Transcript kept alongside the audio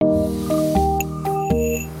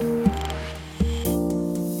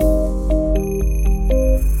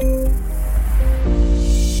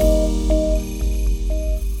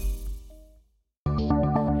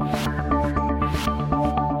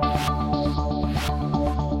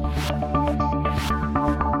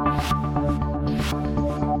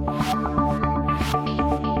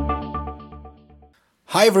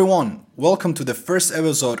Hi everyone, welcome to the first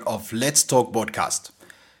episode of Let's Talk podcast.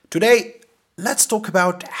 Today, let's talk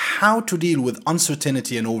about how to deal with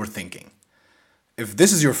uncertainty and overthinking. If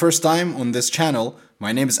this is your first time on this channel,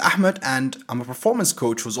 my name is Ahmed and I'm a performance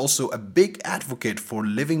coach who's also a big advocate for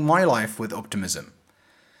living my life with optimism.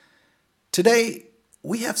 Today,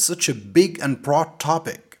 we have such a big and broad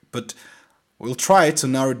topic, but we'll try to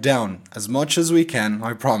narrow it down as much as we can,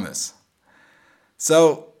 I promise.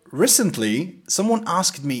 So, recently, someone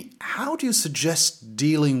asked me, how do you suggest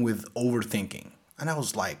dealing with overthinking? And I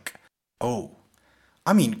was like,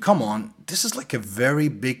 come on, this is like a very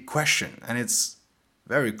big question and it's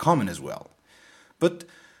very common as well. But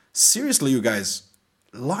seriously, you guys,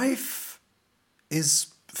 life is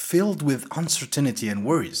filled with uncertainty and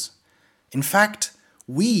worries. In fact,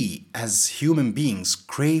 we as human beings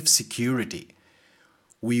crave security.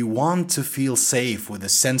 We want to feel safe with a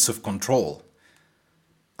sense of control.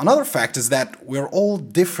 Another fact is that we're all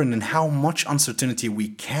different in how much uncertainty we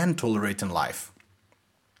can tolerate in life.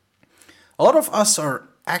 A lot of us are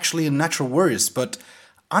actually natural worriers, but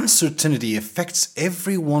uncertainty affects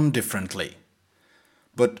everyone differently.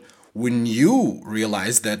 But when you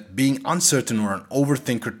realize that being uncertain or an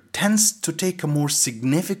overthinker tends to take a more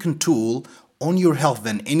significant toll on your health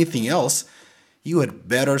than anything else, you had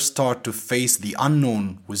better start to face the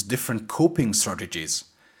unknown with different coping strategies.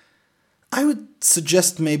 I would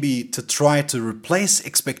suggest maybe to try to replace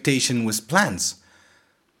expectation with plans.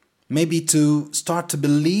 Maybe to start to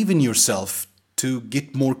believe in yourself, to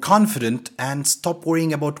get more confident and stop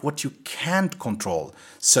worrying about what you can't control.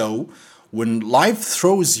 So, when life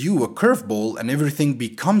throws you a curveball and everything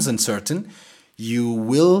becomes uncertain, you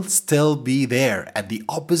will still be there at the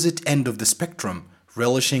opposite end of the spectrum,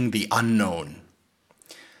 relishing the unknown.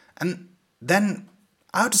 And then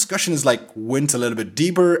our discussion went a little bit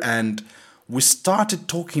deeper and we started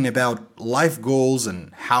talking about life goals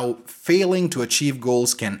and how failing to achieve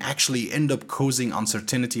goals can actually end up causing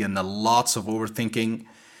uncertainty and lots of overthinking.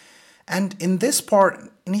 And in this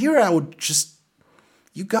part, in here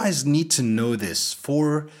you guys need to know this.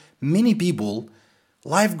 For many people,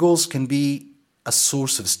 life goals can be a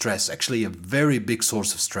source of stress, actually a very big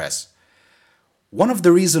source of stress. One of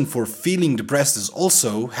the reasons for feeling depressed is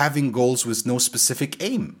also having goals with no specific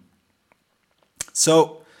aim.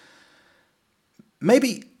 So,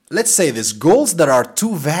 maybe, let's say this, goals that are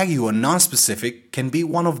too vague and non-specific can be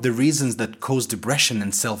one of the reasons that cause depression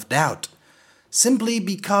and self-doubt, simply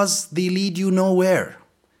because they lead you nowhere.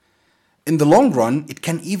 In the long run, it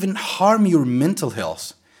can even harm your mental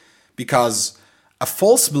health, because a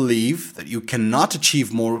false belief that you cannot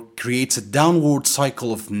achieve more creates a downward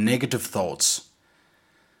cycle of negative thoughts.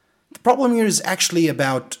 The problem here is actually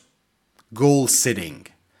about goal setting.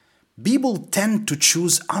 People tend to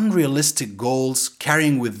choose unrealistic goals,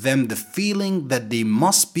 carrying with them the feeling that they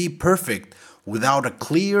must be perfect without a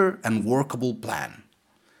clear and workable plan.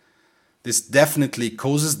 This definitely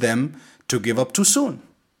causes them to give up too soon.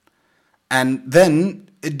 And then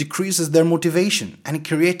it decreases their motivation and it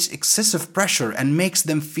creates excessive pressure and makes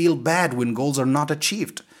them feel bad when goals are not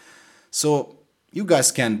achieved. So you guys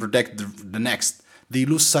can predict the next. They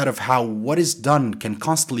lose sight of how what is done can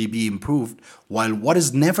constantly be improved, while what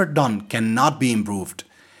is never done cannot be improved.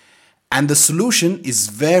 And the solution is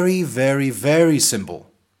very, very, very simple.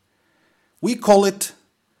 We call it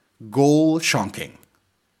goal chunking.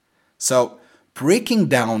 So, breaking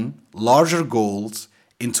down larger goals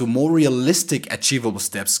into more realistic, achievable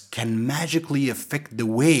steps can magically affect the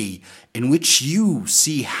way in which you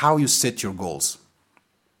see how you set your goals.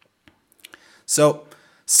 So,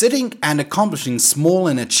 setting and accomplishing small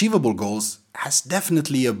and achievable goals has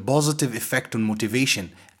definitely a positive effect on motivation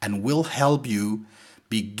and will help you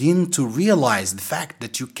begin to realize the fact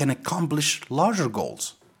that you can accomplish larger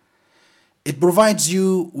goals. It provides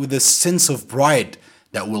you with a sense of pride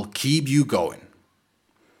that will keep you going.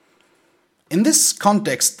 In this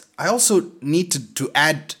context, I also need to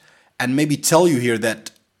add and maybe tell you here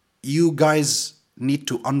that you guys need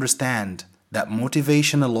to understand that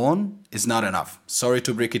motivation alone is not enough. Sorry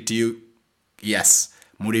to break it to you. Yes,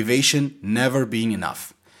 motivation never being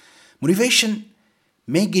enough. Motivation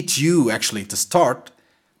may get you actually to start,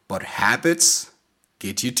 but habits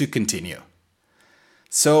get you to continue.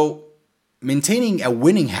 So, maintaining a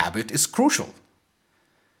winning habit is crucial.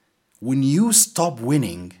 When you stop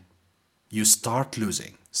winning, you start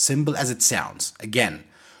losing. Simple as it sounds. Again,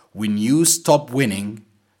 when you stop winning,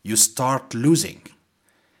 you start losing.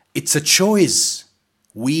 It's a choice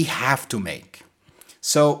we have to make.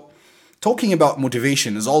 So, talking about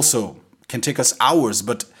motivation can take us hours,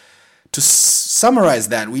 but to summarize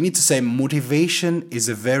that, we need to say motivation is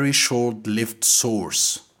a very short-lived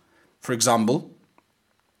source. For example,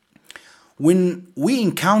 When we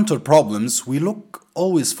encounter problems, we look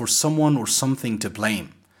always for someone or something to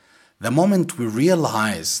blame. The moment we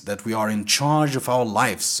realize that we are in charge of our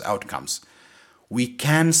life's outcomes, we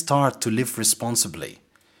can start to live responsibly.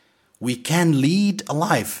 We can lead a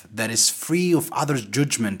life that is free of others'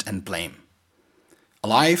 judgment and blame. A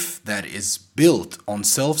life that is built on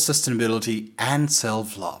self-sustainability and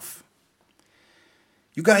self-love.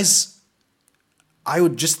 You guys, I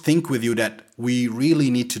would just think with you that we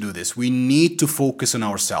really need to do this. We need to focus on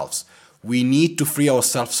ourselves. We need to free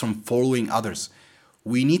ourselves from following others.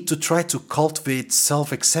 We need to try to cultivate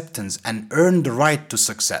self-acceptance and earn the right to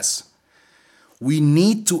success. We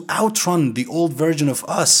need to outrun the old version of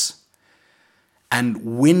us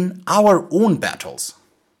and win our own battles.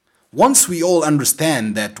 Once we all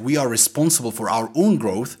understand that we are responsible for our own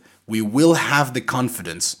growth, we will have the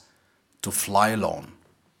confidence to fly alone.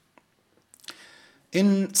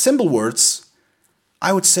 In simple words,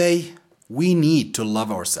 I would say we need to love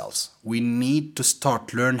ourselves. We need to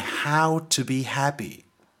start learn how to be happy.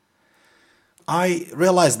 I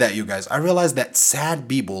realize that, you guys. I realize that sad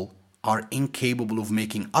people are incapable of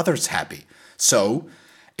making others happy. So,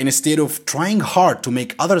 instead of trying hard to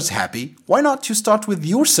make others happy, why not you start with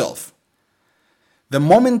yourself? The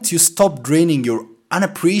moment you stop draining your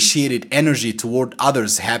unappreciated energy toward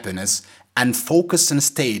others' happiness and focus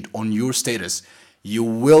instead on your status, you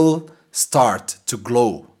will start to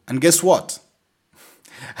glow. And guess what?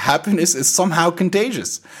 Happiness is somehow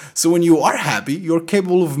contagious. So when you are happy, you're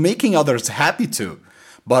capable of making others happy too.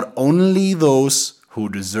 But only those who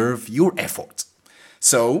deserve your effort.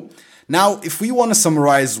 So now if we want to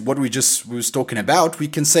summarize what we was talking about, we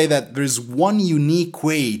can say that there is one unique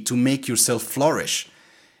way to make yourself flourish.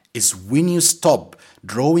 Is when you stop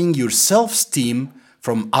drawing your self-esteem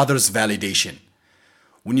from others' validation.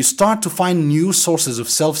 When you start to find new sources of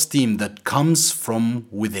self-esteem that comes from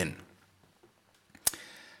within.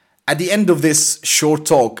 At the end of this short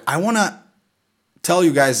talk, I want to tell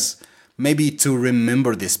you guys maybe to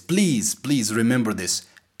remember this. Please remember this.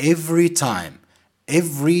 Every time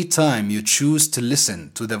you choose to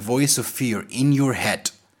listen to the voice of fear in your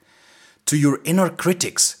head, to your inner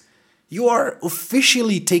critics, you are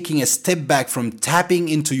officially taking a step back from tapping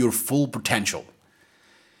into your full potential.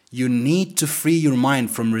 You need to free your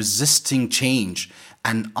mind from resisting change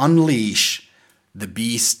and unleash the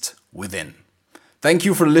beast within. Thank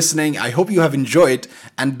you for listening. I hope you have enjoyed.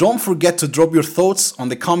 And don't forget to drop your thoughts on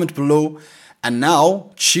the comment below. And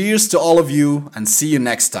now, cheers to all of you and see you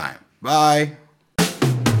next time. Bye.